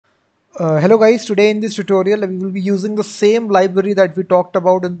Hello guys, today in this tutorial we will be using the same library that we talked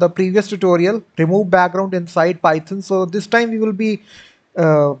about in the previous tutorial, remove background inside Python. So this time we will be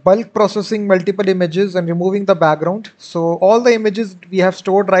bulk processing multiple images and removing the background. So all the images we have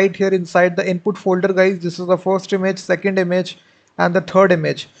stored right here inside the input folder guys. This is the first image, second image and the third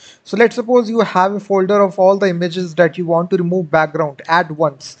image. So let's suppose you have a folder of all the images that you want to remove background at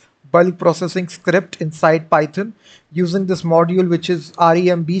once. Bulk processing script inside Python using this module which is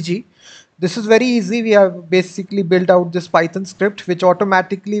Rembg. This is very easy. We have basically built out this Python script which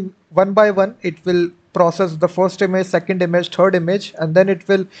automatically one by one it will process the first image, second image, third image, and then it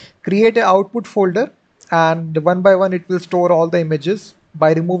will create an output folder, and one by one it will store all the images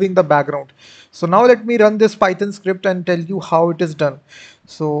by removing the background. So now let me run this Python script and tell you how it is done.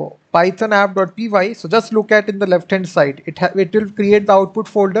 So python app.py, so just look at in the left hand side, it will create the output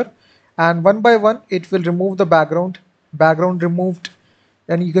folder, and one by one it will remove the background removed,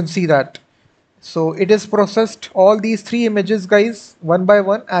 and you can see that. So it is processed all these three images guys one by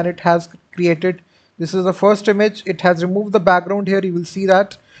one, and it has created, this is the first image, it has removed the background here, you will see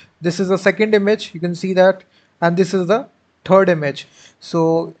that. This is the second image, you can see that, and this is the third image.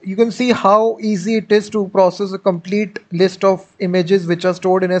 So you can see how easy it is to process a complete list of images which are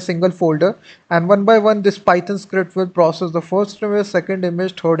stored in a single folder, and one by one this Python script will process the first image, second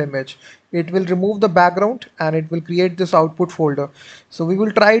image, third image. It will remove the background and it will create this output folder. So we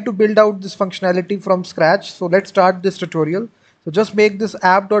will try to build out this functionality from scratch. So let's start this tutorial. So just make this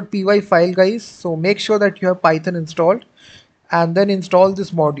app.py file guys. So make sure that you have Python installed, and then install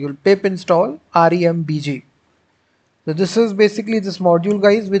this module pip install rembg. So this is basically this module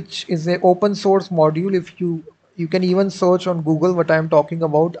guys, which is a open source module. If you can even search on Google what I am talking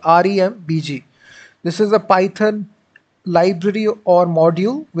about, rembg. This is a Python library or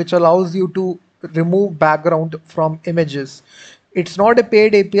module which allows you to remove background from images. It's not a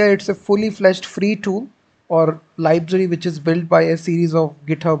paid API, it's a fully fledged free tool or library which is built by a series of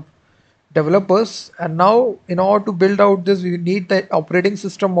GitHub developers. And now in order to build out this, we need the operating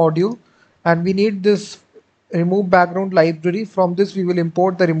system module, and we need this remove background library. From this we will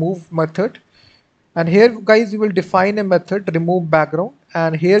import the remove method, and here guys we will define a method remove background,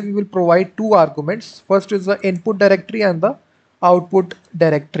 and here we will provide two arguments. First is the input directory and the output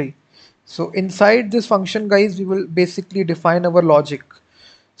directory. So inside this function guys we will basically define our logic.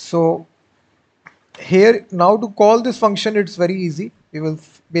 So here now to call this function it's very easy. We will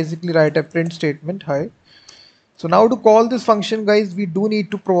basically write a print statement hi. So now to call this function guys we do need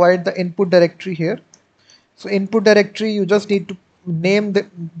to provide the input directory here. So input directory, you just need to name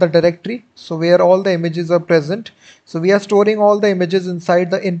the directory, so where all the images are present. So we are storing all the images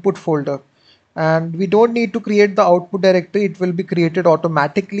inside the input folder, and we don't need to create the output directory, it will be created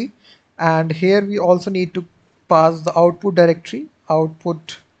automatically. And here we also need to pass the output directory,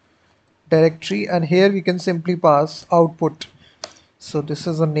 and here we can simply pass output. So this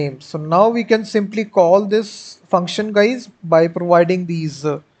is a name. So now we can simply call this function guys by providing these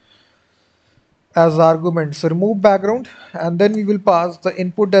as arguments. So remove background, and then we will pass the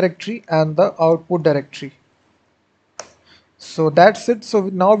input directory and the output directory. So that's it. So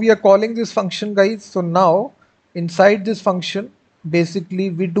now we are calling this function guys. So now inside this function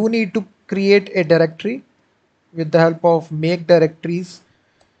basically we do need to create a directory with the help of make directories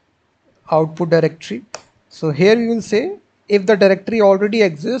output directory. So here we will say if the directory already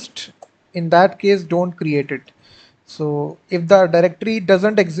exists, in that case don't create it. So if the directory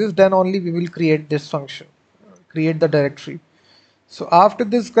doesn't exist, then only we will create this function, create the directory. So after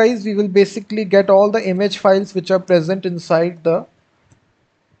this guys we will basically get all the image files which are present inside the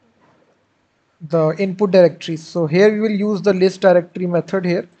input directory. So here we will use the list directory method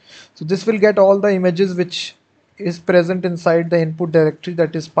here. So this will get all the images which is present inside the input directory,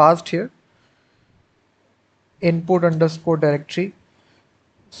 that is passed here, input underscore directory.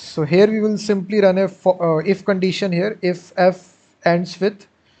 So here we will simply run a if condition here, if f ends with.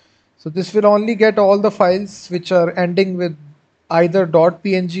 So this will only get all the files which are ending with either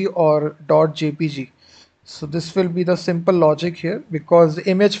 .png or .jpg. So this will be the simple logic here, because the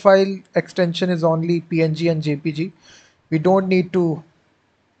image file extension is only png and jpg. We don't need to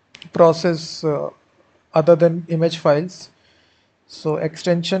process other than image files. So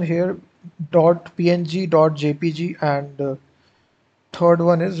extension here .png, .jpg, and third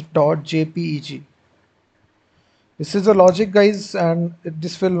one is .jpeg. This is the logic guys, and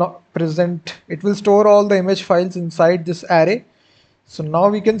this will not present, it will store all the image files inside this array. So now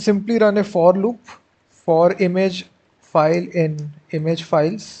we can simply run a for loop for image file in image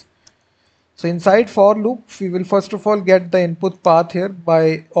files. So inside for loop we will first of all get the input path here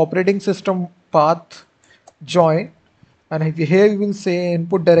by operating system path join, and here we will say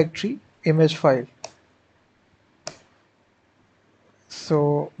input directory image file.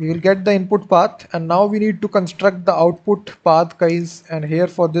 So we will get the input path, and now we need to construct the output path, guys. And here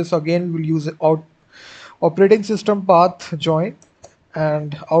for this again we will use operating system path join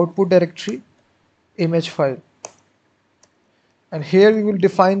and output directory image file. And here we will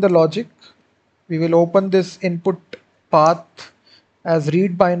define the logic. We will open this input path as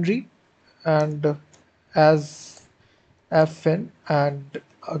read binary and as fn, and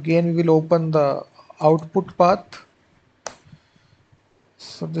again we will open the output path.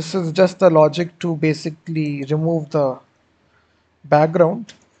 So this is just the logic to basically remove the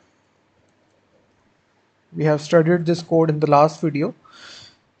background. We have studied this code in the last video.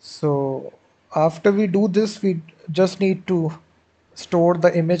 So after we do this, we just need to store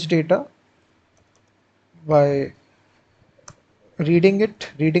the image data by reading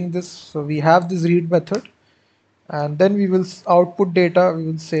this. So we have this read method, and then we will output data.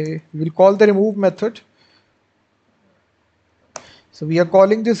 We will call the remove method. So we are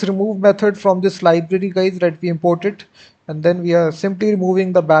calling this remove method from this library, guys, that we imported, and then we are simply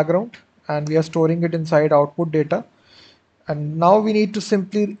removing the background and we are storing it inside output data. And now we need to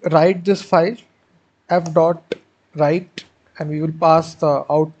simply write this file f dot write, and we will pass the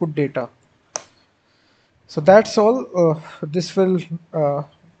output data. So that's all. This will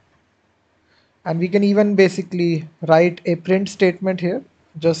and we can even basically write a print statement here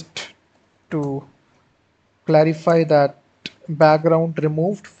just to clarify that background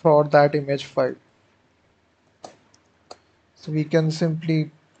removed for that image file. So we can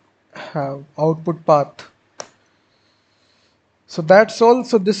simply have output path. So that's all.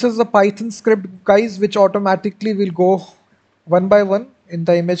 So this is a Python script, guys, which automatically will go one by one in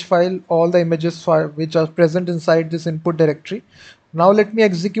the image file, all the images which are present inside this input directory. Now let me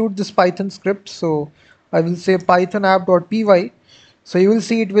execute this Python script. So I will say python app.py. So you will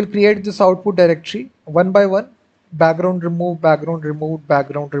see it will create this output directory one by one, background removed, background removed,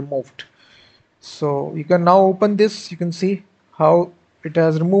 background removed. So you can now open this. You can see how it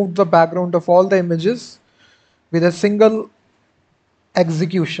has removed the background of all the images with a single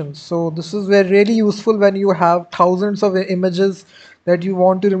execution. So this is very really useful when you have thousands of images that you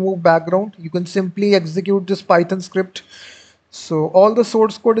want to remove background. You can simply execute this Python script. So all the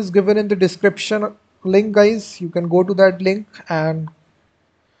source code is given in the description link, guys. You can go to that link and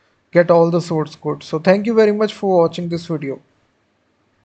get all the source code. So thank you very much for watching this video.